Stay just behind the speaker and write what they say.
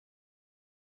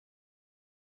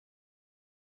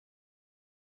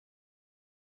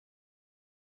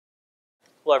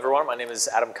Hello everyone, my name is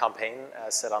Adam Compain.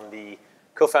 As said, I'm the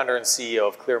co-founder and CEO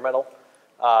of ClearMetal.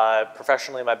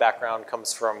 Professionally, my background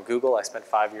comes from Google. I spent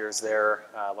 5 years there,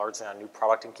 largely on new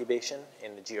product incubation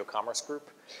in the geocommerce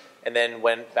group, and then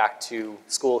went back to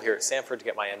school here at Stanford to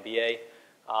get my MBA.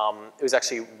 It was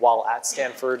actually while at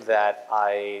Stanford that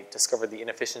I discovered the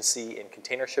inefficiency in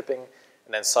container shipping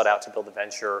and then sought out to build a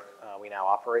venture we now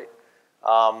operate.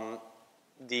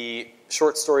 The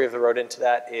short story of the road into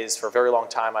that is for a very long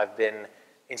time I've been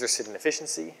interested in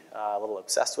efficiency, a little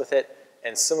obsessed with it,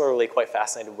 and similarly quite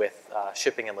fascinated with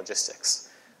shipping and logistics.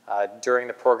 During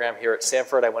the program here at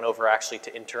Stanford, I went over actually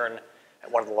to intern at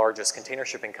one of the largest container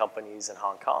shipping companies in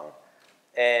Hong Kong.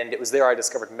 And it was there I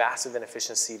discovered massive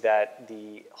inefficiency that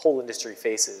the whole industry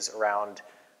faces around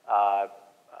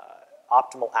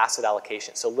optimal asset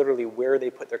allocation. So literally where they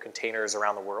put their containers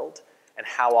around the world and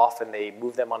how often they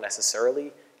move them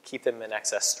unnecessarily, keep them in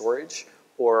excess storage,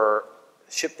 or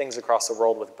ship things across the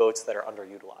world with boats that are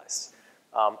underutilized.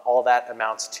 All that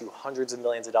amounts to hundreds of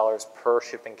millions of dollars per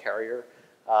shipping carrier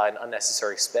in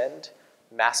unnecessary spend,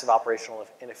 massive operational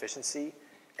inefficiency,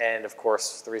 and of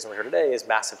course, the reason we're here today is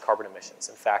massive carbon emissions.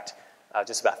 In fact,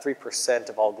 just about 3%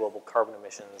 of all global carbon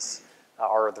emissions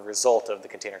are the result of the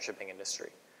container shipping industry.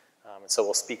 And so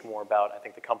we'll speak more about, I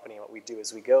think, the company and what we do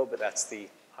as we go, but that's the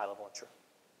high-level intro.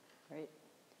 Great.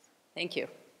 Thank you.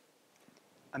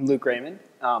 I'm Luke Raymond,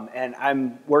 and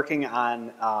I'm working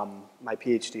on my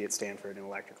PhD at Stanford in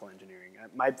electrical engineering.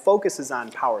 My focus is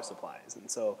on power supplies, and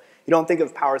so you don't think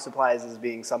of power supplies as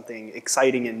being something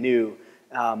exciting and new,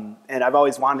 and I've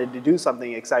always wanted to do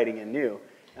something exciting and new.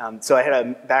 So I had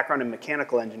a background in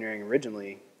mechanical engineering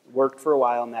originally, worked for a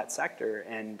while in that sector,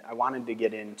 and I wanted to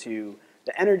get into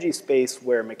the energy space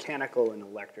where mechanical and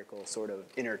electrical sort of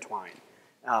intertwine.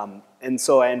 And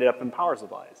so I ended up in power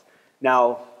supplies.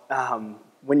 Now,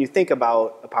 when you think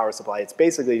about a power supply, it's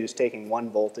basically just taking one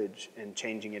voltage and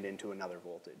changing it into another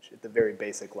voltage at the very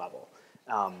basic level.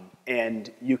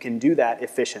 And you can do that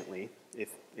efficiently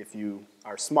if you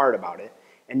are smart about it,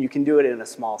 and you can do it in a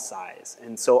small size.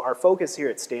 And so our focus here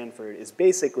at Stanford is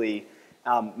basically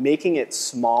making it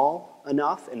small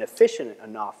enough and efficient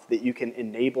enough that you can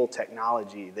enable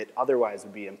technology that otherwise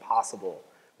would be impossible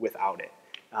without it.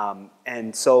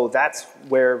 And so that's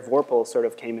where Vorpal sort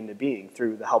of came into being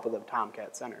through the help of the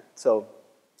Tomcat Center. So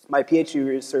my PhD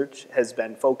research has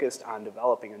been focused on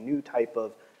developing a new type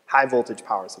of high voltage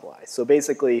power supply. So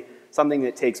basically something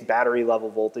that takes battery level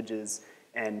voltages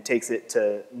and takes it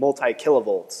to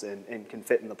multi-kilovolts and can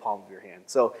fit in the palm of your hand.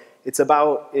 So it's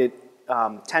about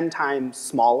 10 times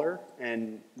smaller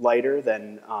and lighter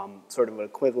than sort of an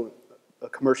equivalent, a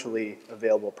commercially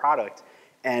available product.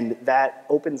 And that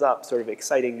opens up sort of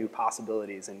exciting new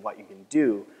possibilities in what you can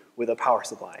do with a power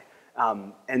supply.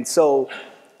 And so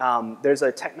there's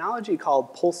a technology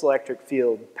called pulse electric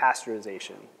field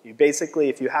pasteurization. You basically,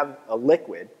 if you have a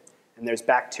liquid and there's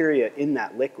bacteria in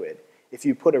that liquid, if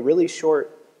you put a really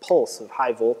short pulse of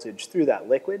high voltage through that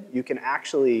liquid, you can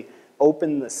actually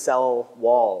open the cell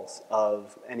walls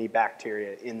of any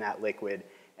bacteria in that liquid,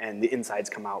 and the insides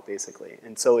come out basically.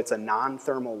 And so it's a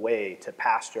non-thermal way to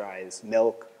pasteurize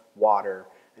milk, water,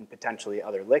 and potentially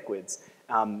other liquids.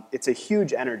 It's a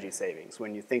huge energy savings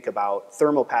when you think about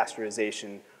thermal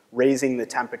pasteurization, raising the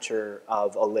temperature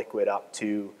of a liquid up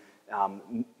to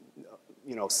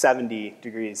 70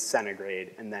 degrees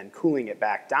centigrade and then cooling it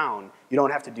back down. You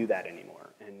don't have to do that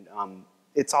anymore. And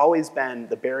it's always been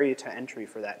the barrier to entry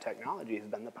for that technology has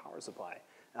been the power supply.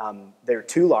 They're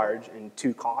too large and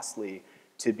too costly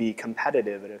to be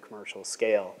competitive at a commercial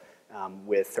scale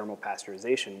with thermal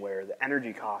pasteurization, where the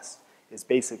energy cost is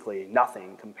basically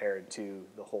nothing compared to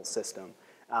the whole system.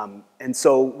 And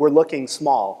so we're looking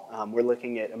small. We're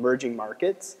looking at emerging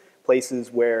markets,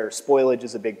 places where spoilage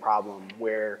is a big problem,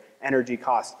 where energy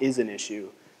cost is an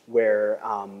issue, where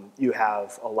you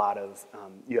have a lot of,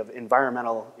 you have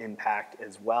environmental impact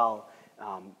as well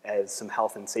as some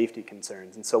health and safety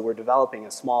concerns. And so we're developing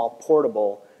a small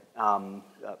portable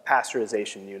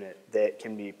pasteurization unit that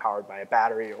can be powered by a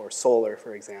battery or solar,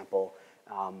 for example,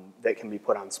 that can be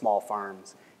put on small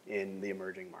farms in the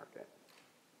emerging market.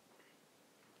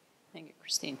 Thank you,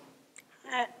 Christine.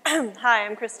 Hi,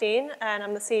 I'm Christine, and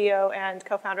I'm the CEO and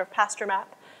co-founder of PastureMap.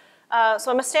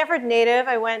 So I'm a Stanford native.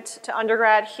 I went to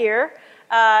undergrad here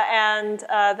and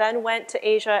then went to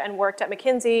Asia and worked at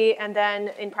McKinsey and then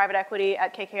in private equity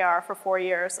at KKR for 4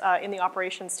 years in the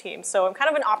operations team. So I'm kind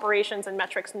of an operations and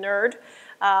metrics nerd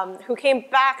who came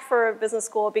back for business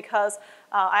school because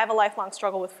I have a lifelong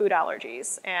struggle with food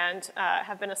allergies and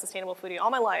have been a sustainable foodie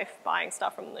all my life, buying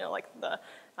stuff from like the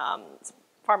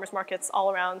farmers markets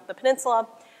all around the peninsula.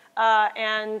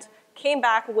 and came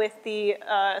back with the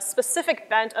specific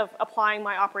bent of applying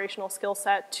my operational skill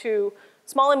set to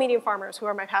small and medium farmers, who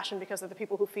are my passion because they're the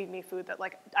people who feed me food that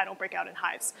like I don't break out in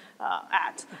hives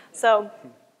at. So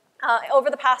over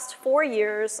the past 4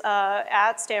 years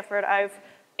at Stanford, I've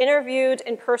interviewed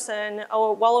in person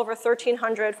well over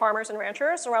 1,300 farmers and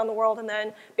ranchers around the world, and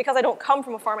then because I don't come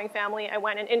from a farming family, I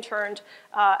went and interned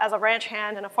as a ranch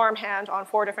hand and a farm hand on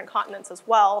 4 different continents as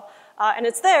well. And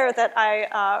it's there that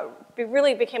I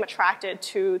really became attracted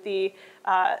to the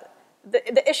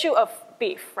issue of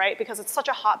beef, right? Because it's such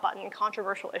a hot button,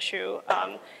 controversial issue.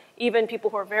 Even people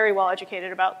who are very well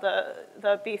educated about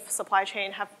the beef supply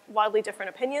chain have wildly different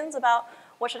opinions about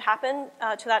what should happen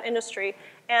to that industry.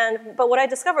 But what I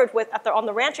discovered on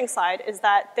the ranching side is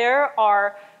that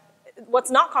what's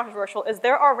not controversial is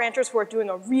there are ranchers who are doing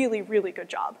a really, really good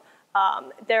job.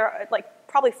 They're like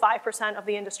probably 5% of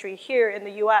the industry here in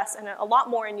the US and a lot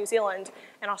more in New Zealand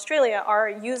and Australia are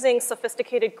using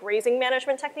sophisticated grazing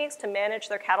management techniques to manage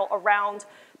their cattle around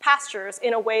pastures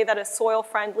in a way that is soil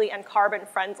friendly and carbon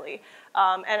friendly.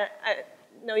 And I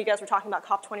know you guys were talking about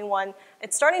COP21.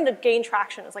 It's starting to gain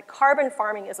traction. It's like carbon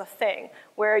farming is a thing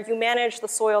where you manage the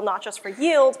soil not just for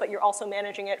yield, but you're also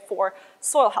managing it for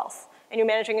soil health. And you're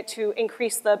managing it to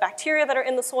increase the bacteria that are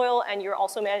in the soil, and you're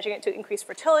also managing it to increase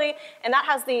fertility. And that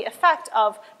has the effect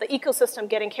of the ecosystem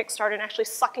getting kickstarted and actually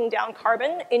sucking down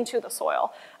carbon into the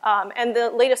soil. And the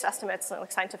latest estimates, like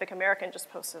Scientific American just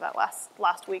posted that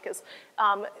last week, is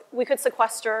we could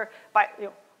sequester by,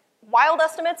 wild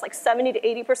estimates, like 70 to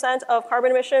 80% of carbon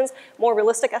emissions. More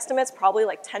realistic estimates, probably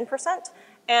like 10%.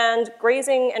 And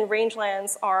grazing and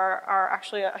rangelands are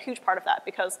actually a huge part of that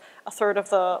because 1/3 of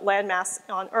the land mass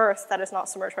on Earth that is not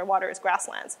submerged by water is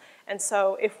grasslands. And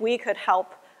so if we can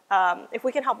help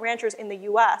ranchers in the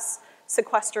US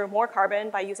sequester more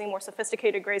carbon by using more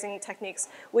sophisticated grazing techniques,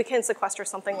 we can sequester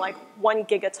something like 1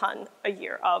 gigaton a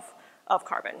year of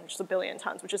carbon, which is 1 billion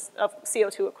tons, which is of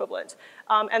CO2 equivalent.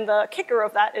 And the kicker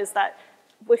of that is that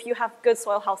if you have good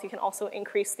soil health, you can also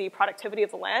increase the productivity of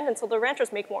the land, and so the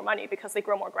ranchers make more money because they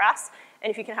grow more grass,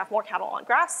 and if you can have more cattle on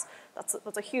grass, that's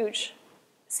a huge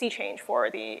sea change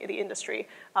for the industry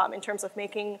in terms of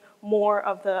making more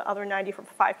of the other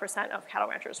 95% of cattle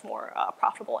ranchers more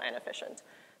profitable and efficient.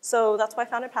 So that's why I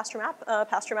founded PastureMap.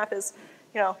 PastureMap is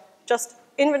just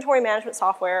inventory management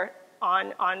software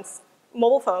on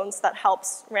mobile phones that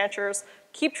helps ranchers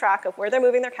keep track of where they're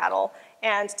moving their cattle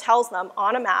and tells them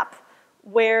on a map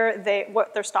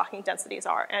what their stocking densities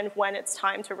are and when it's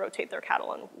time to rotate their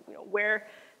cattle and where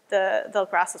the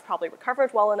grass is probably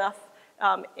recovered well enough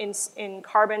in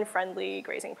carbon-friendly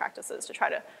grazing practices to try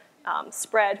to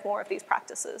spread more of these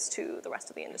practices to the rest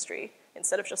of the industry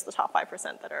instead of just the top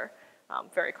 5% that are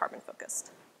very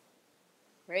carbon-focused.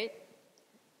 Great.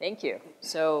 Thank you.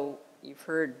 So you've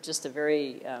heard just a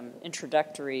very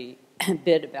introductory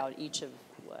bit about each of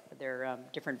their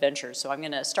different ventures. So I'm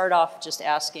going to start off just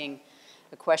asking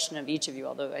a question of each of you,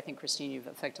 although I think, Christine, you've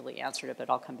effectively answered it, but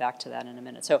I'll come back to that in a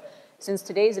minute. So since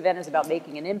today's event is about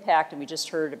making an impact, and we just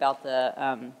heard about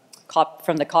from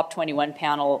the COP21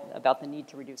 panel about the need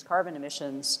to reduce carbon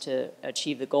emissions to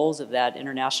achieve the goals of that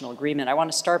international agreement, I want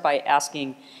to start by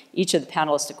asking each of the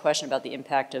panelists a question about the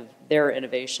impact of their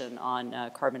innovation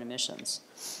on carbon emissions.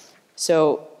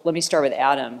 So let me start with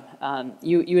Adam.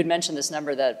 You had mentioned this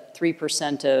number that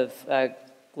 3% of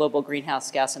global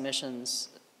greenhouse gas emissions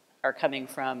are coming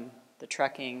from the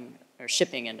trucking or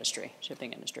shipping industry.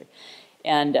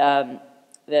 And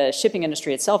the shipping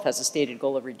industry itself has a stated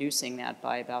goal of reducing that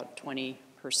by about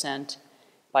 20%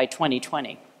 by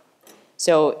 2020.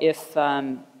 So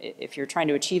if you're trying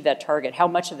to achieve that target, how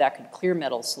much of that could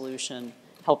ClearMetal solution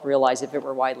help realize if it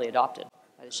were widely adopted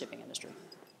by the shipping industry?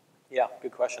 Yeah,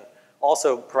 good question.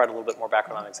 Also provide a little bit more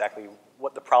background on exactly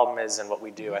what the problem is and what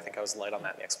we do. I think I was light on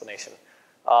that in the explanation.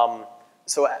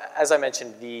 So as I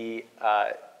mentioned, the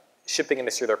shipping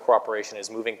industry, their core operation is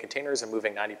moving containers and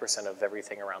moving 90% of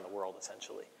everything around the world,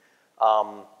 essentially.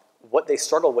 What they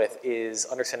struggle with is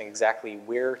understanding exactly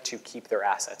where to keep their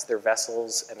assets, their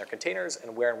vessels and their containers,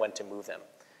 and where and when to move them.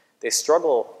 They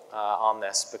struggle on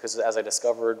this because, as I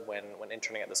discovered when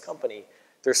interning at this company,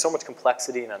 there's so much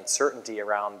complexity and uncertainty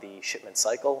around the shipment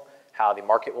cycle, how the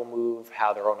market will move,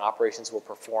 how their own operations will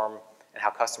perform, and how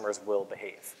customers will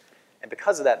behave. And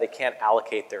because of that, they can't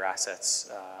allocate their assets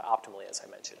optimally, as I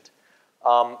mentioned.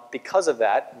 Because of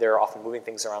that, they're often moving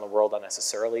things around the world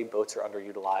unnecessarily. Boats are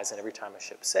underutilized, and every time a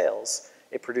ship sails,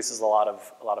 it produces a lot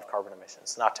of carbon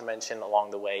emissions. Not to mention,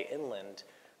 along the way inland,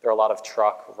 there are a lot of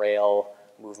truck, rail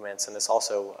movements, and this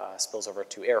also spills over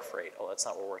to air freight, although that's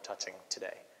not what we're touching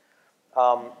today.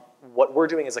 what we're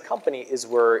doing as a company is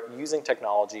we're using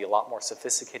technology a lot more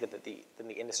sophisticated than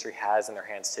the industry has in their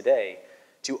hands today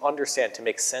to understand, to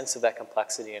make sense of that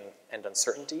complexity and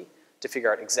uncertainty, to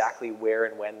figure out exactly where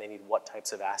and when they need what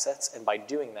types of assets. And by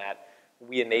doing that,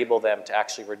 we enable them to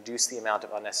actually reduce the amount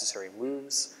of unnecessary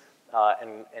moves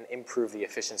and improve the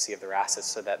efficiency of their assets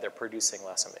so that they're producing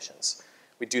less emissions.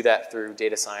 We do that through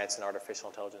data science and artificial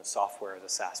intelligence software as a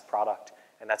SaaS product,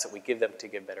 and that's what we give them to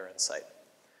give better insight.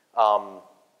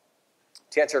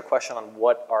 To answer your question on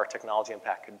what our technology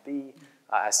impact could be,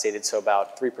 as stated, so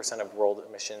about 3% of world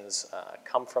emissions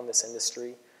come from this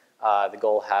industry. The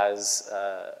goal has,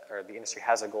 or the industry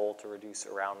has a goal to reduce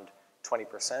around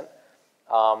 20%.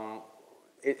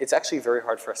 It's actually very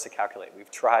hard for us to calculate.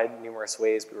 We've tried numerous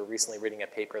ways. We were recently reading a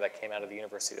paper that came out of the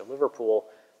University of Liverpool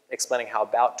explaining how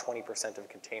about 20% of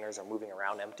containers are moving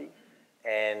around empty.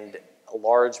 And a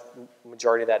large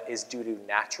majority of that is due to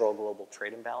natural global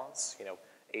trade imbalance. You know,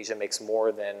 Asia makes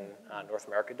more than North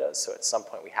America does, so at some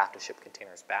point we have to ship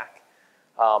containers back.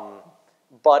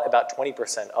 But about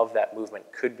 20% of that movement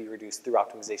could be reduced through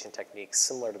optimization techniques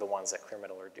similar to the ones that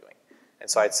ClearMetal are doing. And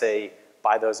so I'd say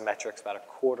by those metrics, about a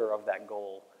quarter of that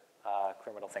goal,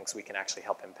 ClearMetal thinks we can actually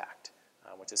help impact,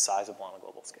 which is sizable on a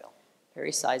global scale.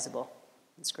 Very sizable.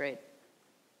 That's great.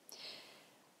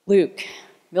 Luke,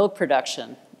 milk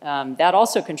production. That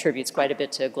also contributes quite a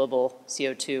bit to global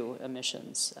CO2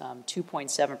 emissions.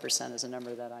 2.7% is a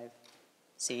number that I've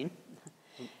seen.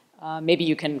 Maybe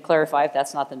you can clarify if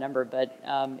that's not the number, but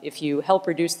if you help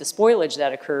reduce the spoilage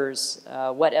that occurs,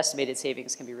 what estimated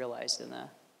savings can be realized in the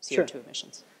CO2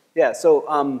 emissions? Yeah,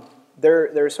 so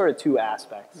there are sort of two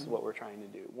aspects of what we're trying to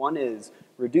do. One is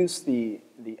reduce the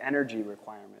energy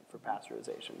requirement for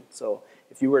pasteurization. So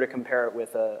if you were to compare it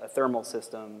with a thermal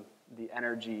system, the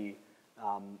energy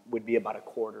would be about a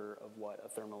quarter of what a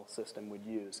thermal system would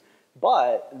use.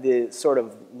 But the sort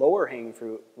of lower hanging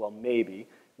fruit, well, maybe,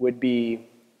 would be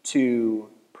to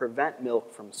prevent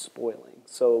milk from spoiling.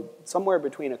 So somewhere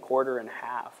between a quarter and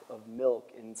half of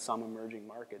milk in some emerging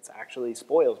markets actually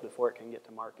spoils before it can get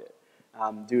to market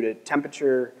due to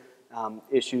temperature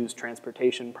issues,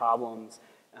 transportation problems.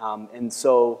 And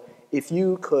so if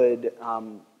you could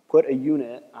put a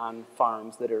unit on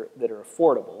farms that are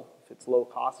affordable, if it's low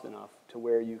cost enough to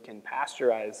where you can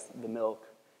pasteurize the milk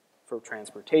for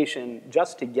transportation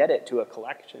just to get it to a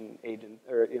collection agent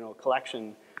or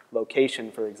collection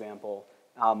location, for example,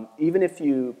 even if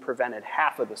you prevented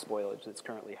half of the spoilage that's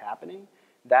currently happening,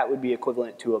 that would be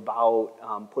equivalent to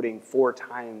about putting 4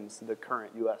 times the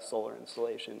current U.S. solar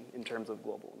installation in terms of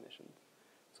global emissions.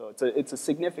 So it's a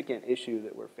significant issue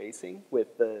that we're facing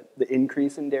with the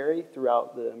increase in dairy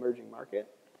throughout the emerging market,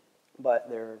 but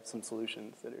there are some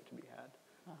solutions that are to be had.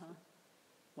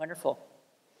 Wonderful.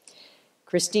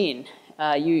 Christine,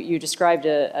 you described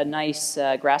a nice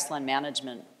grassland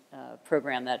management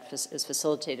program that is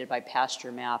facilitated by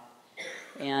PastureMap,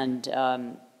 and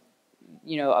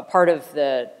a part of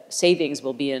the savings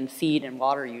will be in feed and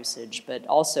water usage, but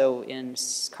also in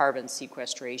carbon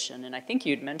sequestration. And I think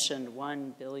you'd mentioned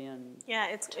 1 billion Yeah,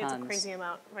 it's a crazy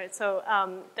amount, right? So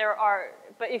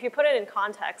but if you put it in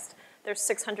context, there's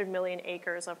 600 million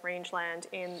acres of rangeland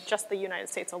in just the United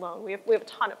States alone. We have a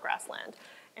ton of grassland,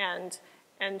 and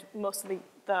most of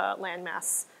the land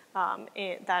mass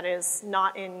that is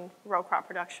not in row crop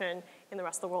production in the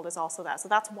rest of the world is also that. So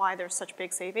that's why there's such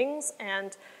big savings.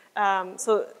 And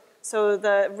so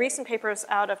the recent papers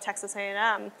out of Texas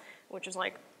A&M, which is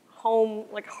like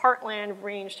heartland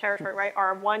range territory, right,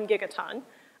 are 1 gigaton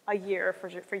a year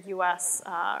for U.S.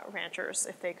 ranchers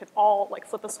if they could all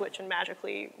flip a switch and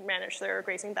magically manage their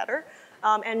grazing better.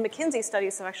 And McKinsey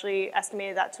studies have actually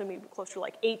estimated that to be closer to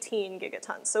 18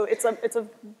 gigatons. So it's a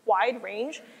wide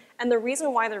range. And the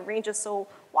reason why the range is so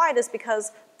wide is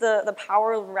because the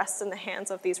power rests in the hands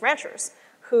of these ranchers,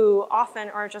 who often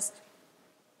are just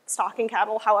stocking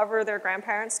cattle however their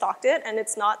grandparents stocked it, and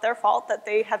it's not their fault that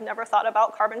they have never thought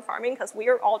about carbon farming, because we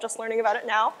are all just learning about it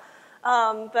now.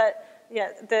 But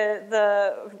yeah,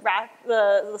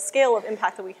 the scale of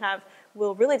impact that we can have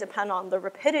will really depend on the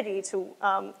rapidity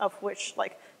of which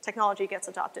technology gets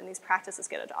adopted and these practices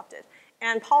get adopted.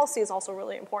 And policy is also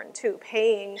really important too.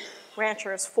 Paying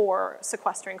ranchers for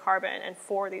sequestering carbon and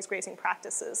for these grazing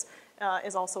practices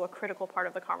is also a critical part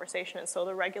of the conversation. And so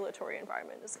the regulatory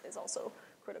environment is also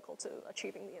critical to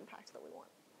achieving the impact that we want.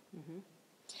 Mm-hmm.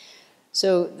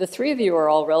 So the three of you are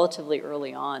all relatively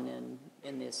early on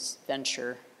in this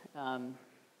venture.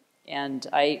 And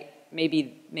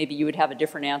maybe you would have a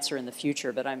different answer in the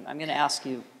future, but I'm going to ask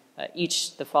you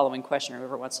each the following question, or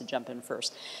whoever wants to jump in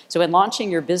first. So in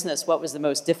launching your business, what was the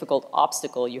most difficult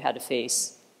obstacle you had to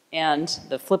face And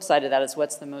the flip side of that is,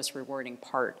 what's the most rewarding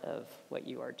part of what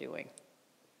you are doing?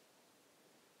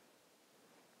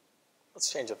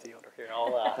 Let's change up the order here.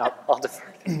 I'll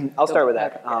defer. I'll start with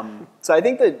that. So I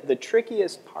think the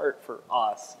trickiest part for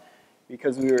us,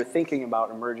 because we were thinking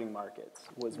about emerging markets,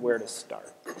 was where to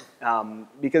start.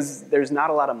 Because there's not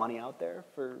a lot of money out there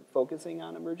for focusing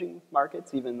on emerging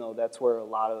markets, even though that's where a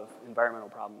lot of environmental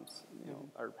problems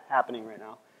are happening right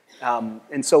now.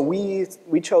 And so we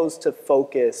chose to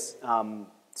focus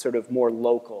sort of more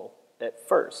local at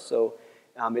first. So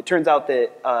it turns out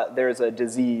that there's a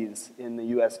disease in the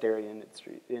U.S. dairy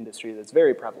industry that's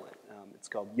very prevalent. It's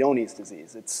called Johne's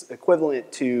disease. It's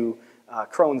equivalent to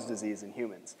Crohn's disease in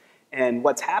humans. And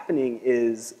what's happening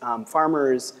is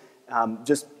farmers,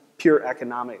 just pure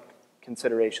economic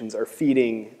considerations, are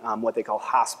feeding what they call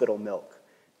hospital milk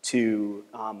to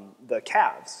the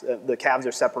calves. The calves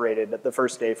are separated at the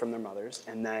first day from their mothers,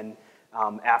 and then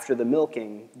after the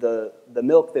milking, the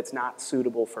milk that's not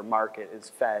suitable for market is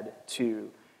fed to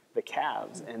the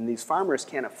calves. And these farmers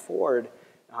can't afford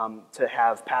to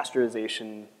have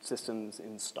pasteurization systems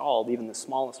installed. Even the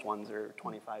smallest ones are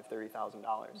 $25,000,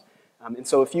 $30,000. And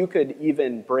so if you could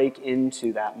even break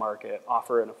into that market,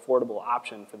 offer an affordable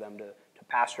option for them to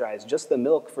pasteurize just the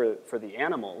milk for the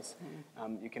animals,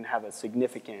 you can have a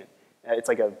significant, it's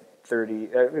like a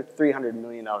 $300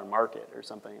 million market or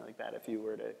something like that if you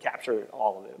were to capture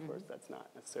all of it. Of course, that's not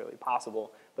necessarily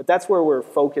possible. But that's where we're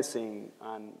focusing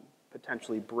on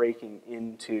potentially breaking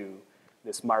into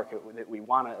this market that we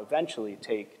want to eventually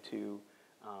take to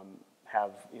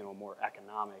have more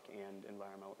economic and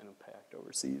environmental impact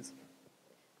overseas.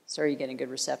 So are you getting good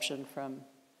reception from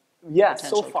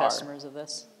potential customers of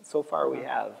this? So far we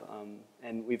have.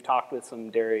 And we've talked with some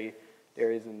dairies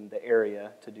in the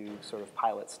area to do sort of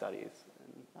pilot studies.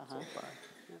 And so far,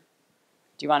 yeah.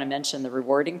 Do you want to mention the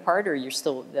rewarding part, or you're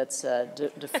still, that's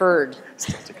deferred?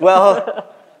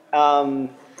 Well,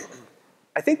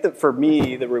 I think that for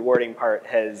me, the rewarding part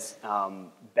has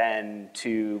been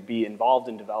to be involved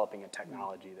in developing a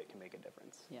technology that can make a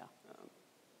difference. Yeah.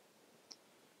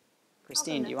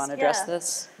 Christine, do you want to address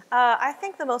this? I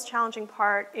think the most challenging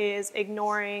part is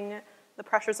ignoring the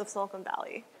pressures of Silicon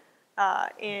Valley.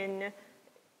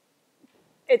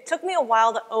 It took me a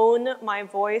while to own my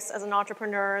voice as an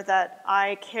entrepreneur, that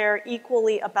I care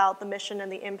equally about the mission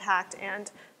and the impact and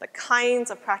the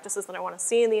kinds of practices that I want to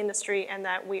see in the industry, and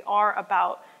that we are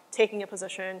about taking a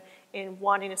position in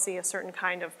wanting to see a certain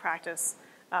kind of practice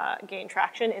gain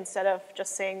traction, instead of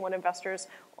just saying what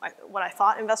I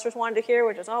thought investors wanted to hear,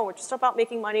 which is, oh, we're just about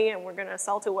making money and we're going to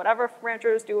sell to whatever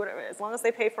ranchers do whatever, as long as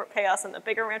they pay us, and the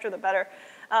bigger rancher, the better.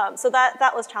 So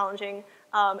that was challenging.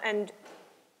 And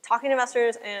talking to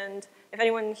investors, and if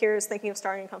anyone here is thinking of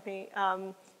starting a company,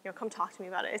 come talk to me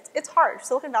about it. It's hard.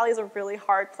 Silicon Valley is a really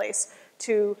hard place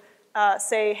to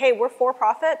say, hey, we're for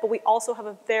profit, but we also have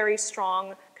a very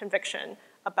strong conviction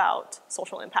about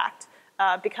social impact.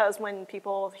 Because when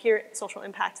people hear social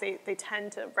impact, they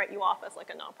tend to write you off as like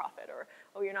a nonprofit, or,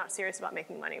 oh, you're not serious about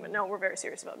making money. But no, we're very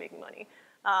serious about making money.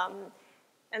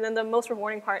 And then the most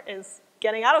rewarding part is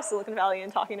getting out of Silicon Valley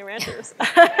and talking to ranchers.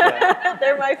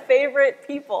 They're my favorite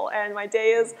people, and my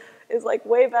day is like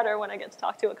way better when I get to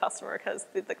talk to a customer, because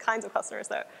the kinds of customers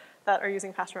that are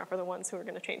using PastureMap are the ones who are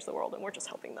going to change the world, and we're just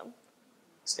helping them.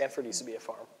 Stanford used to be a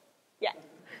farm. Yeah.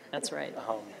 That's right.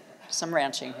 Some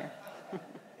ranching here.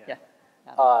 Yeah.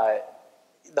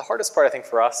 The hardest part, I think,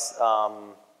 for us,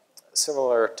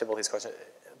 similar to both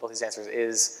these answers,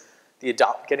 is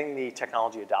getting the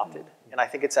technology adopted. And I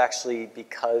think it's actually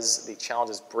because the challenge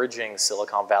is bridging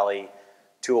Silicon Valley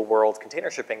to a world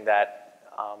container shipping that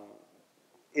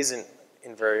isn't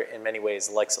in many ways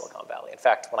like Silicon Valley. In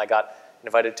fact, when I got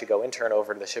invited to go intern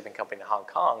over to the shipping company in Hong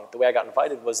Kong, the way I got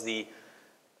invited was the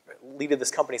lead of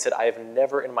this company said, I have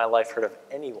never in my life heard of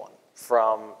anyone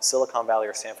from Silicon Valley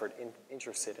or Stanford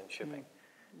interested in shipping.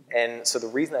 And so the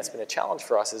reason that's been a challenge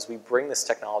for us is we bring this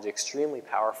technology, extremely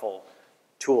powerful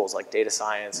tools like data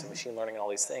science and machine learning and all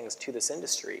these things, to this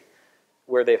industry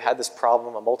where they've had this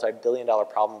problem, a multi-billion-dollar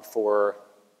problem, for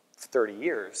 30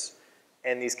 years.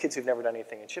 And these kids who've never done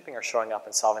anything in shipping are showing up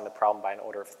and solving the problem by an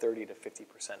order of 30 to 50%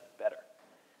 better.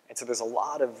 And so there's a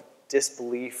lot of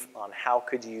disbelief on how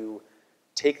could you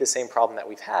take the same problem that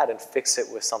we've had and fix it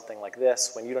with something like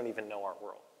this when you don't even know our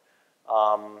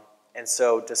world. And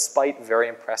so despite very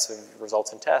impressive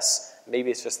results in tests, maybe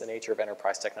it's just the nature of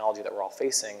enterprise technology that we're all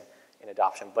facing in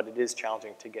adoption, but it is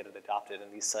challenging to get it adopted,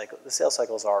 and the sales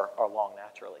cycles are long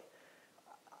naturally.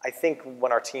 I think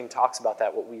when our team talks about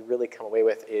that, what we really come away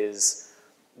with is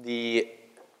the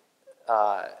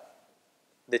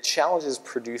challenges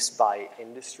produced by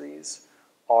industries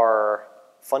are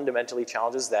fundamentally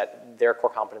challenges that their core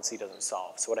competency doesn't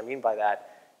solve. So what I mean by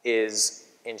that is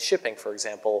in shipping, for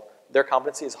example, their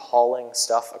competency is hauling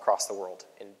stuff across the world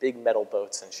in big metal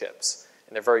boats and ships,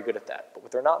 and they're very good at that. But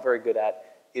what they're not very good at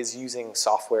is using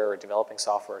software or developing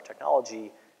software or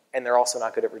technology, and they're also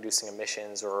not good at reducing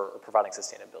emissions or providing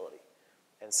sustainability.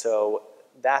 And so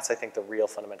that's, I think, the real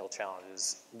fundamental challenge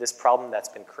is this problem that's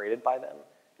been created by them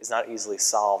is not easily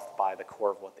solved by the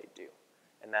core of what they do.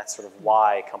 And that's sort of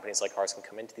why companies like ours can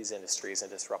come into these industries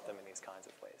and disrupt them in these kinds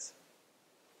of ways.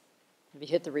 Have you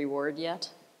hit the reward yet?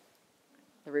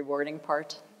 The rewarding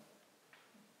part?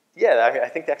 Yeah, I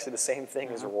think actually the same thing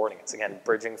is rewarding. It's, again,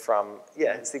 bridging from,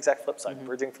 it's the exact flip side,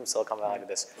 bridging from Silicon Valley to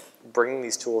this, bringing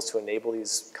these tools to enable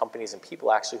these companies and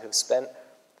people actually who have spent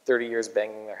 30 years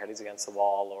banging their heads against the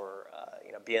wall or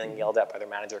being yelled at by their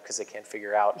manager because they can't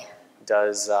figure out,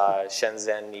 does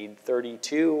Shenzhen need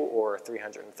 32 or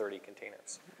 330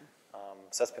 containers?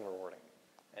 So that's been rewarding.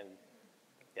 And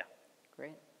yeah.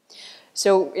 Great.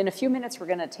 So in a few minutes, we're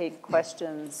going to take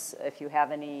questions. If you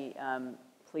have any,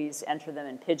 please enter them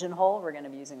in Pigeonhole. We're going to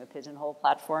be using the Pigeonhole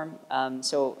platform.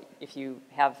 So if you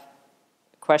have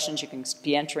questions, you can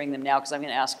be entering them now because I'm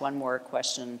going to ask one more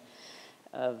question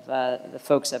of the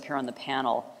folks up here on the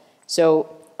panel.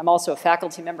 So I'm also a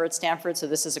faculty member at Stanford, so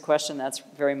this is a question that's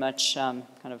very much kind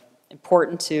of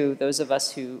important to those of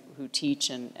us who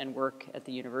teach and work at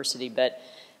the university. But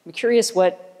I'm curious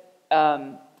what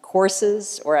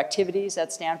courses or activities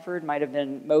at Stanford might have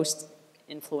been most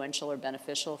influential or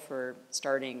beneficial for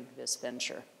starting this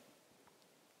venture.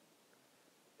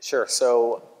 Sure.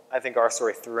 So I think our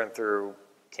story through and through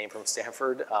came from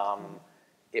Stanford.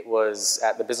 It was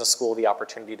at the business school the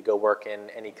opportunity to go work in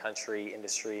any country,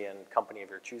 industry, and company of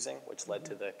your choosing, which led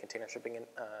to the container shipping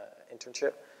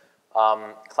internship.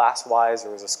 Class-wise,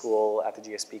 there was a school at the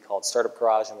GSP called Startup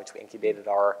Garage in which we incubated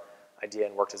our idea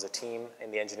and worked as a team.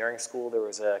 In the engineering school, there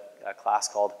was a class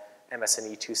called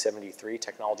MSNE 273,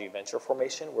 Technology Venture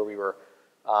Formation, where we were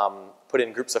put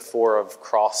in groups of 4 of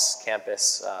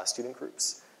cross-campus student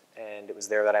groups. And it was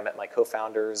there that I met my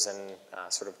co-founders and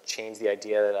sort of changed the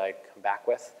idea that I come back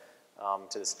with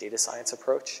to this data science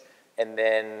approach. And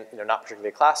then, not particularly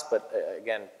a class, but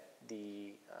again,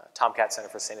 the Tomcat Center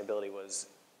for Sustainability was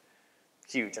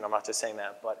huge. And I'm not just saying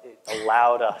that, but it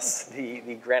allowed us,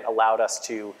 the grant allowed us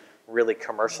to really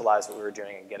commercialize what we were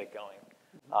doing and get it going.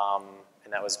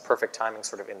 And that was perfect timing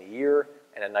sort of in the year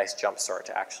and a nice jump start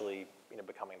to actually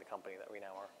becoming the company that we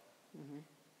now are.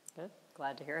 Good.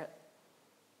 Glad to hear it.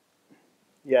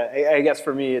 Yeah, I guess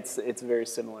for me, it's a very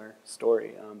similar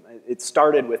story. It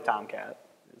started with Tomcat.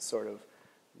 It's sort of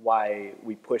why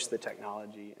we pushed the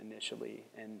technology initially,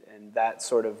 and that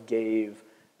sort of gave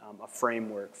a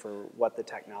framework for what the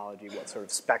technology, what sort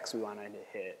of specs we wanted to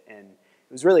hit. And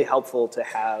it was really helpful to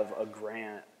have a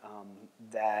grant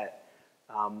that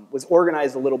was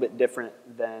organized a little bit different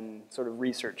than sort of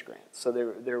research grants. So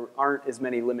there aren't as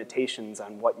many limitations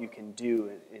on what you can do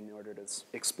in order to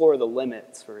explore the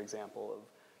limits, for example,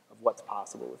 of what's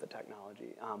possible with the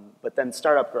technology. But then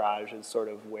Startup Garage is sort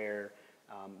of where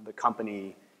the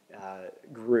company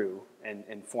grew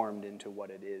and formed into what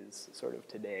it is sort of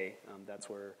today. That's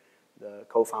where the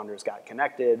co-founders got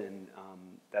connected, and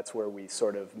that's where we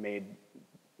sort of made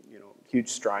huge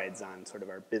strides on sort of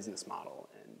our business model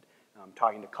and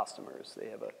talking to customers. They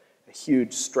have a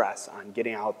huge stress on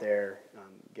getting out there,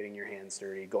 getting your hands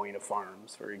dirty, going to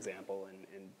farms, for example,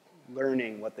 and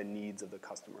learning what the needs of the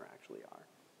customer actually are.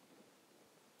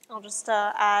 I'll just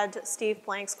add Steve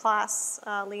Blank's class,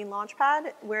 Lean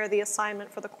Launchpad, where the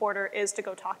assignment for the quarter is to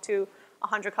go talk to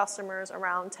 100 customers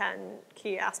around 10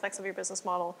 key aspects of your business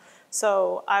model.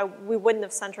 So we wouldn't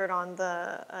have centered on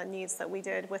the needs that we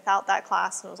did without that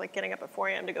class. And it was like getting up at 4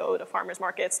 a.m. to go to farmers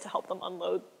markets to help them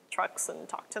unload trucks and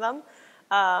talk to them.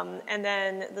 And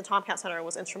then the Tomcat Center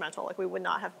was instrumental. Like we would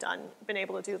not have been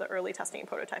able to do the early testing and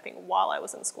prototyping while I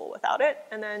was in school without it.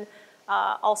 And then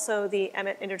also the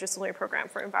Emmett Interdisciplinary Program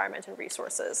for Environment and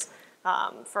Resources.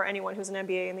 For anyone who's an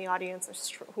MBA in the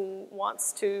audience who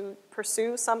wants to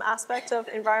pursue some aspect of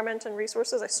environment and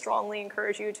resources, I strongly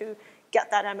encourage you to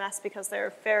get that MS because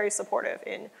they're very supportive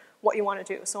in what you want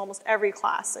to do. So almost every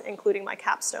class, including my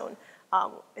capstone,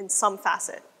 in some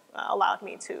facet, allowed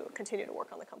me to continue to work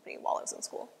on the company while I was in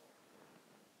school.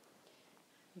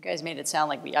 You guys made it sound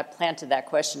like I planted that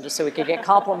question just so we could get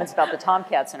compliments about the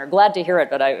Tomcat Center. Glad to hear it,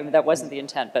 but that wasn't the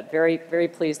intent, but very, very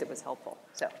pleased it was helpful.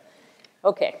 So,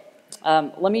 okay.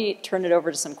 Let me turn it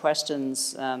over to some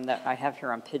questions that I have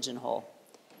here on Pigeonhole.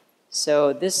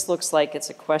 So this looks like it's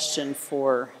a question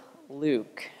for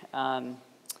Luke.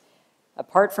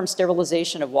 Apart from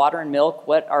sterilization of water and milk,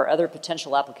 what are other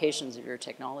potential applications of your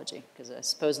technology? Because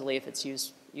supposedly if it's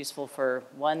useful for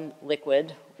one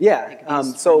liquid, yeah, it could be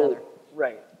used for another.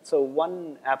 Right. So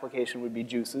one application would be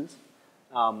juices.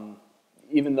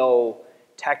 Even though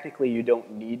technically you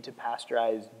don't need to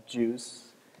pasteurize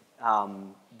juice,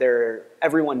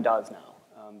 everyone does now.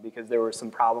 Because there were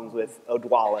some problems with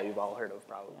Odwalla, you've all heard of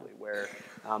probably, where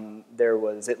there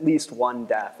was at least one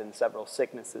death and several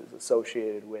sicknesses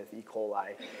associated with E.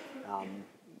 coli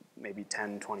maybe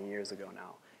 10, 20 years ago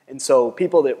now. And so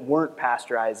people that weren't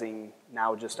pasteurizing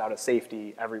now just out of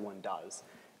safety, everyone does.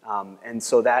 And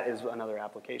so that is another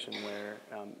application where,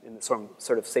 in the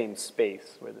sort of same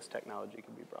space where this technology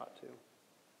can be brought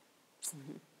to.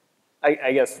 Mm-hmm.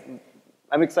 I guess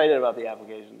I'm excited about the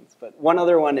applications, but one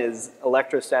other one is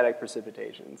electrostatic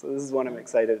precipitation. So this is one I'm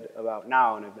excited about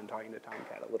now, and I've been talking to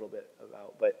Tomcat a little bit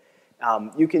about. But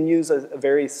you can use a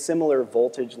very similar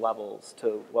voltage levels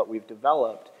to what we've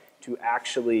developed to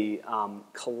actually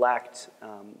collect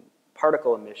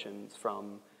particle emissions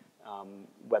from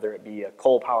whether it be a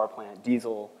coal power plant,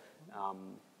 diesel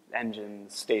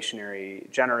engines, stationary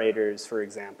generators, for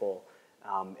example,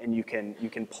 and you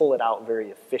can pull it out very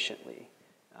efficiently.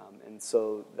 And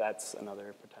so that's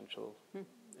another potential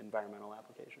environmental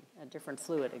application. A different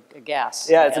fluid, a gas.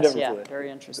 Yeah, it's a different fluid. Very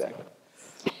interesting.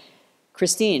 Exactly.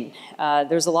 Christine,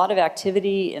 there's a lot of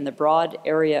activity in the broad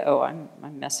area. Oh, I'm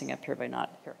messing up here by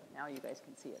not, here, now you guys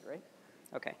can see it, right?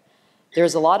 Okay.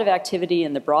 There's a lot of activity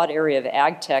in the broad area of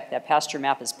ag tech that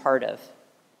PastureMap is part of.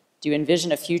 Do you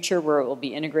envision a future where it will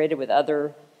be integrated with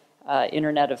other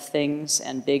Internet of Things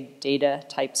and big data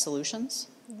type solutions?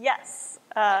 Yes.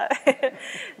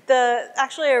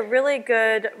 Actually a really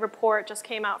good report just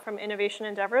came out from Innovation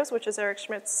Endeavors, which is Eric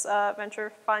Schmidt's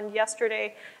venture fund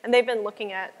yesterday, and they've been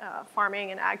looking at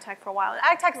farming and ag tech for a while. And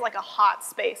ag tech is like a hot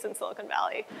space in Silicon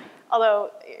Valley,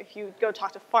 although if you go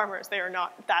talk to farmers, they are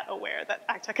not that aware that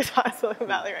ag tech is hot in Silicon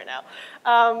Valley right now.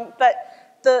 But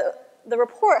the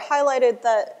report highlighted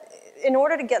that in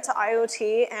order to get to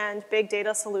IoT and big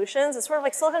data solutions, it's sort of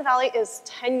like Silicon Valley is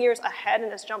 10 years ahead and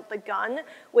has jumped the gun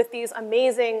with these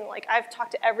amazing, like I've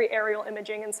talked to every aerial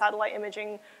imaging and satellite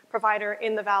imaging provider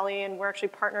in the Valley, and we're actually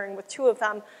partnering with 2 of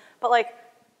them. But like,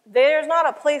 there's not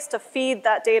a place to feed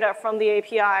that data from the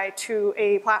API to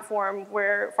a platform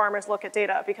where farmers look at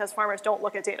data, because farmers don't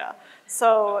look at data.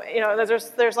 So, you know,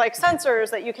 there's like sensors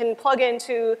that you can plug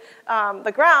into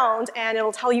the ground, and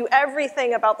it'll tell you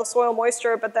everything about the soil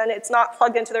moisture, but then it's not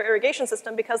plugged into their irrigation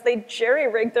system because they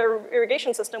jerry-rigged their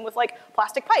irrigation system with like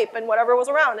plastic pipe and whatever was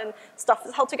around, and stuff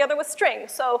is held together with string.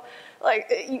 So, like,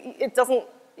 it doesn't.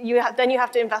 Then you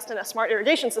have to invest in a smart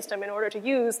irrigation system in order to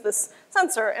use this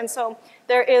sensor. And so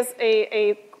there is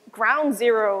a ground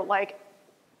zero, like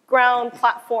ground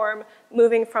platform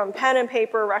moving from pen and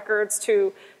paper records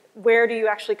to where do you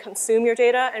actually consume your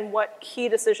data and what key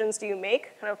decisions do you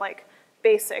make, kind of like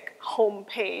basic home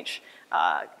page.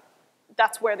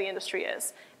 That's where the industry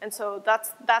is. And so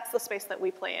that's the space that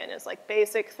we play in, is like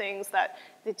basic things that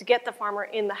to get the farmer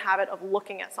in the habit of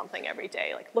looking at something every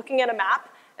day, like looking at a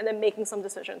map and then making some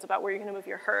decisions about where you're gonna move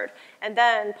your herd, and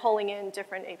then pulling in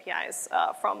different APIs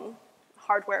from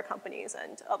hardware companies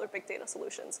and other big data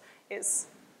solutions is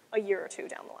a year or 2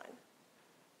 down the line.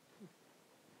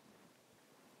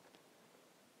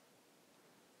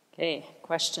 Okay,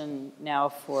 question now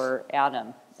for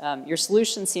Adam. Your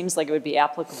solution seems like it would be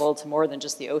applicable to more than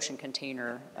just the ocean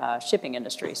container shipping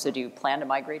industry. So do you plan to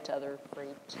migrate to other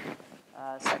freight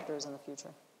sectors in the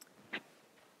future?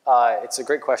 It's a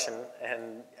great question,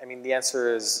 and I mean the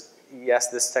answer is yes.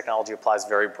 This technology applies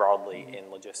very broadly in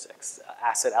logistics.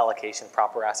 Asset allocation,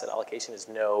 proper asset allocation, is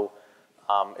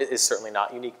certainly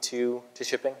not unique to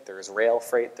shipping. There is rail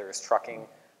freight, there is trucking,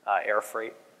 air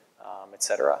freight, et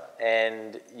cetera,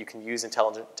 and you can use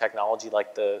intelligent technology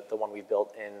like the one we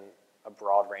built in a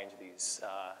broad range of these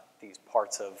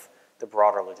parts of the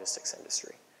broader logistics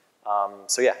industry.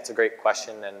 So yeah, it's a great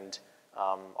question, and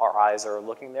our eyes are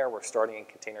looking there. We're starting in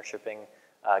container shipping,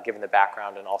 given the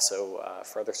background and also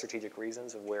for other strategic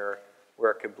reasons of where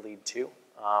it could bleed to.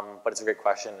 But it's a great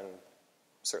question, and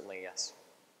certainly yes.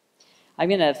 I'm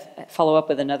going to follow up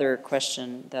with another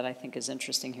question that I think is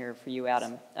interesting here for you,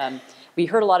 Adam. We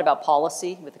heard a lot about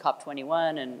policy with the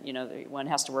COP21, and you know, one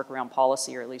has to work around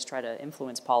policy or at least try to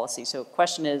influence policy. So the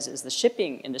question is the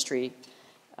shipping industry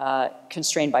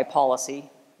constrained by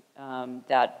policy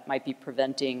that might be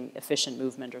preventing efficient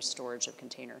movement or storage of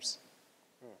containers?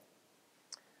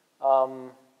 I'd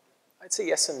say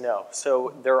yes and no.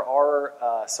 So there are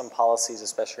some policies,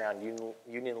 especially around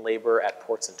union labor at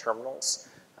ports and terminals,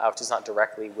 which is not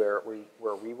directly where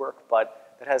we work,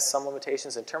 but that has some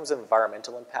limitations in terms of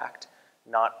environmental impact.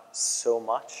 not so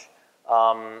much.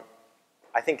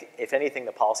 I think, if anything,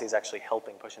 the policy is actually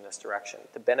helping push in this direction.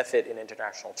 The benefit in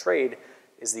international trade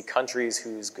is the countries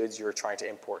whose goods you're trying to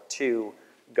import to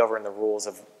govern the rules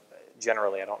of,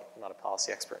 generally, I'm not a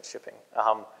policy expert in shipping,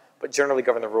 but generally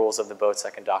govern the rules of the boats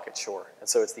that can dock at shore. And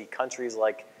so it's the countries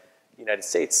like the United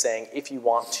States saying, if you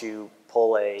want to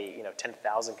pull a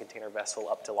 10,000 container vessel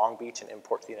up to Long Beach and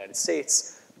import to the United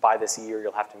States, by this year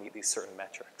you'll have to meet these certain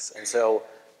metrics. And so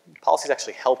policy is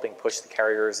actually helping push the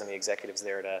carriers and the executives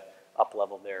there to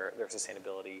up-level their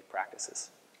sustainability practices.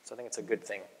 So I think it's a good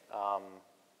thing.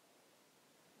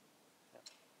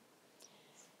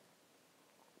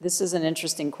 This is an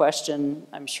interesting question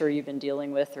I'm sure you've been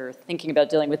dealing with or thinking about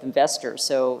dealing with investors.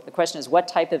 So the question is, what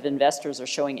type of investors are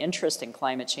showing interest in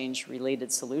climate change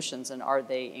related solutions, and are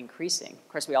they increasing? Of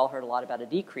course, we all heard a lot about a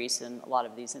decrease in a lot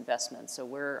of these investments. So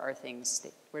where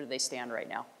do they stand right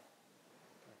now?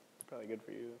 It's probably good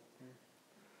for you.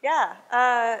 Yeah.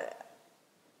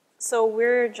 So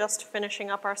we're just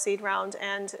finishing up our seed round,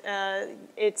 and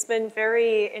it's been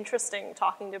very interesting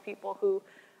talking to people who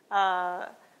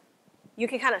you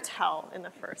can kind of tell in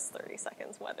the first 30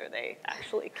 seconds whether they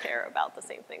actually care about the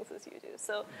same things as you do.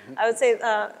 So I would say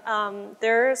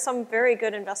there are some very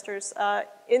good investors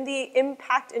in the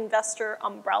impact investor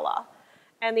umbrella.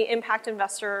 And the impact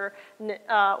investor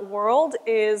world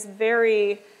is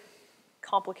very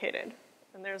complicated.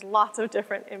 And there's lots of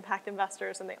different impact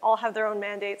investors, and they all have their own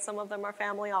mandates. Some of them are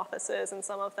family offices, and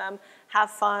some of them have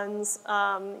funds.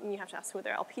 You have to ask who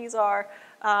their LPs are.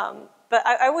 But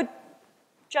I would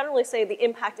generally say the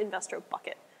impact investor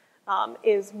bucket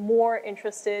is more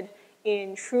interested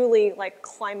in truly like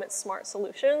climate smart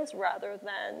solutions rather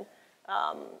than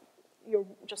your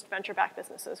just venture-backed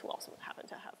businesses who also happen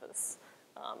to have this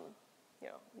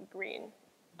green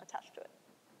attached to it.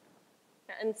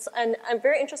 And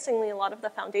very interestingly, a lot of the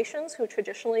foundations who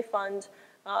traditionally fund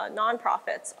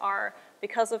nonprofits are,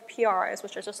 because of PRIs,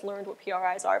 which I just learned what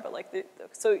PRIs are, but like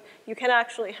so you can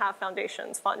actually have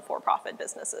foundations fund for-profit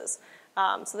businesses.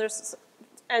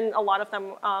 And a lot of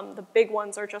them, the big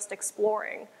ones are just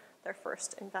exploring their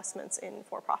first investments in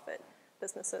for-profit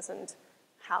businesses and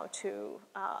how to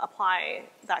apply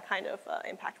that kind of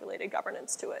impact-related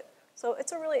governance to it. So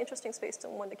it's a really interesting space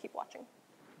and one to keep watching.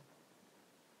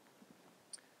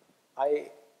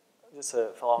 Just to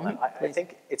follow on that, I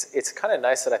think it's kind of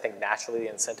nice that I think naturally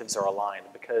the incentives are aligned,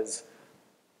 because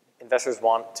investors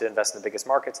want to invest in the biggest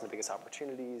markets and the biggest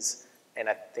opportunities, and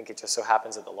I think it just so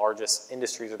happens that the largest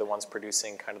industries are the ones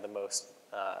producing kind of the most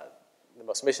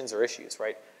emissions or issues,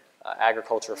 right?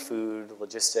 Agriculture, food,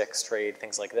 logistics, trade,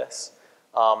 things like this.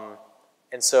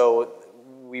 And so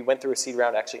we went through a seed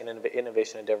round actually in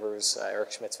Innovation Endeavors.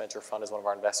 Eric Schmidt's venture fund is one of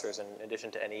our investors, and in addition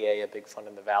to NEA, a big fund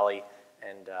in the Valley,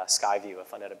 and Skyview, a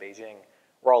fund out of Beijing.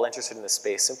 We're all interested in this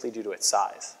space simply due to its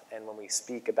size. And when we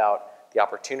speak about the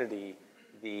opportunity,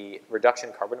 the reduction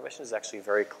in carbon emissions is actually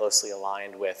very closely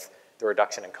aligned with the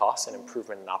reduction in costs and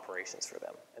improvement in operations for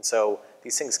them. And so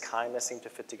these things kind of seem to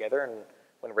fit together, and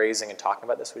when raising and talking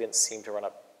about this, we didn't seem to run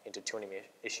up into too many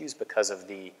issues because of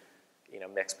the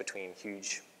mix between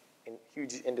huge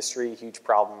industry, huge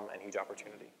problem, and huge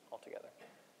opportunity altogether.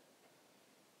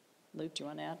 Luke, do you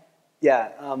want to add?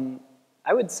 Yeah.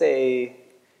 I would say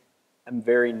I'm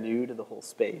very new to the whole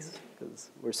space because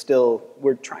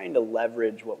we're trying to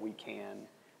leverage what we can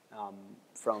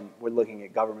we're looking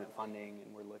at government funding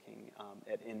and we're looking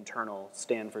at internal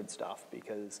Stanford stuff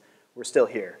because we're still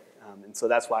here. And so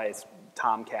that's why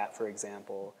Tomcat, for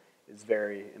example, is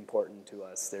very important to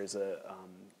us. There's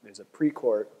a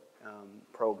pre-court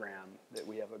program that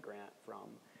we have a grant from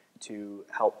to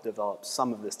help develop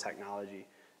some of this technology.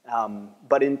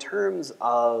 But in terms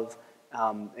of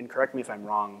and correct me if I'm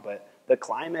wrong, but the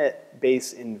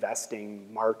climate-based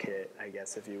investing market, I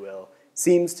guess, if you will,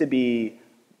 seems to be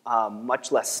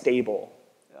much less stable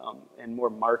and more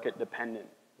market-dependent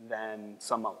than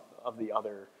some of the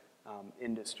other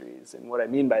industries. And what I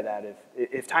mean by that,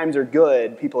 if times are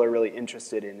good, people are really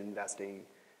interested in investing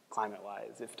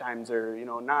climate-wise. If times are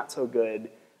not so good,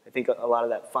 I think a lot of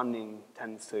that funding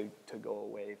tends to go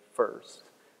away first.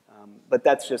 But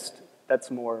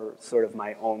that's more sort of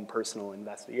my own personal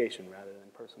investigation rather than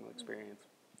personal experience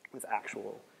with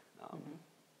actual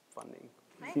funding.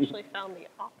 I actually found the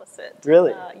opposite.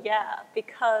 Really? Yeah,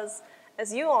 because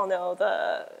as you all know,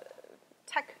 the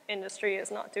tech industry is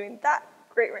not doing that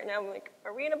great right now. I'm like,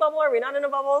 are we in a bubble? Are we not in a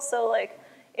bubble? So like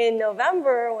in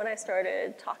November when I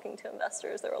started talking to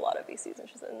investors, there were a lot of VCs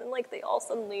interested, and then like they all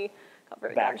suddenly got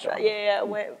very down. Yeah,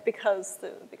 because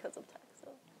of tech.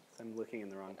 I'm looking in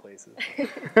the wrong places.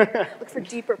 Look for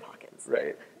deeper pockets.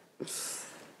 Right.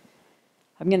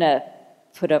 I'm going to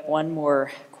put up one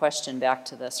more question back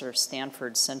to the sort of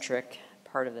Stanford-centric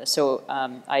part of this. So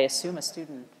I assume a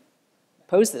student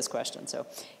posed this question. So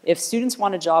if students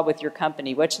want a job with your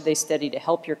company, what should they study to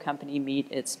help your company meet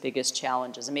its biggest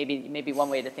challenges? And maybe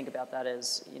one way to think about that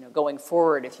is, you know, going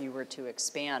forward, if you were to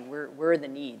expand, where are the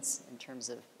needs in terms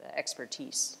of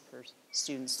expertise for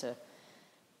students to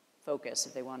focus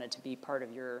if they wanted to be part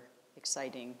of your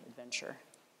exciting adventure?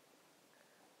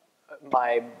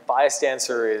 My biased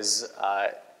answer is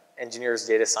engineers,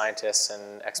 data scientists,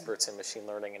 and experts in machine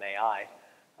learning and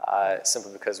AI,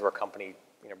 simply because we're a company,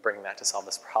 you know, bringing that to solve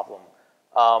this problem.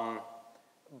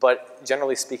 But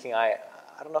generally speaking, I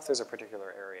don't know if there's a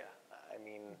particular area. I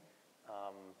mean,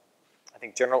 I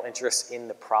think general interest in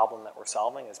the problem that we're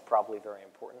solving is probably very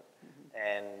important.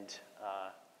 And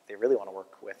if they really want to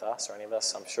work with us or any of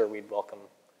us, I'm sure we'd welcome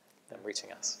them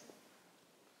reaching us.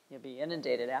 You'll be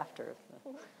inundated after.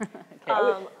 Okay.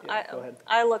 Go ahead.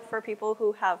 I look for people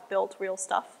who have built real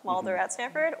stuff while they're at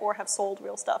Stanford or have sold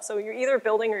real stuff. So you're either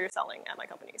building or you're selling at my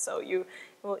company. So you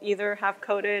will either have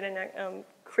coded and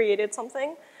created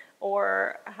something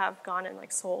or have gone and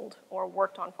like sold or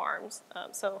worked on farms.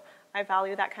 So I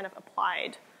value that kind of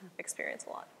applied experience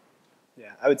a lot.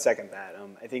 Yeah, I would second that.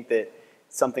 I think that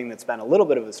something that's been a little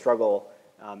bit of a struggle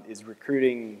is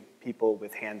recruiting people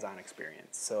with hands-on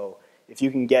experience. So if you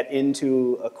can get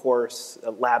into a course,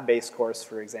 a lab-based course,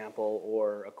 for example,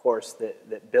 or a course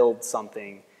that builds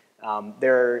something,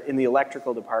 there in the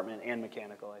electrical department and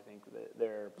mechanical, I think that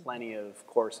there are plenty of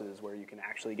courses where you can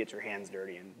actually get your hands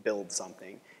dirty and build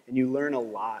something. And you learn a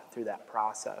lot through that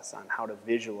process on how to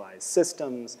visualize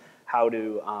systems, how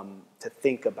to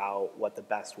think about what the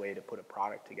best way to put a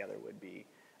product together would be,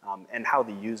 and how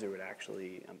the user would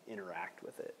actually interact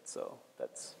with it. So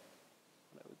that's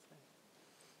what I would say.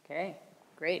 Okay,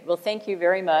 great. Well, thank you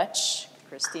very much,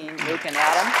 Christine, Luke, and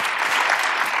Adam.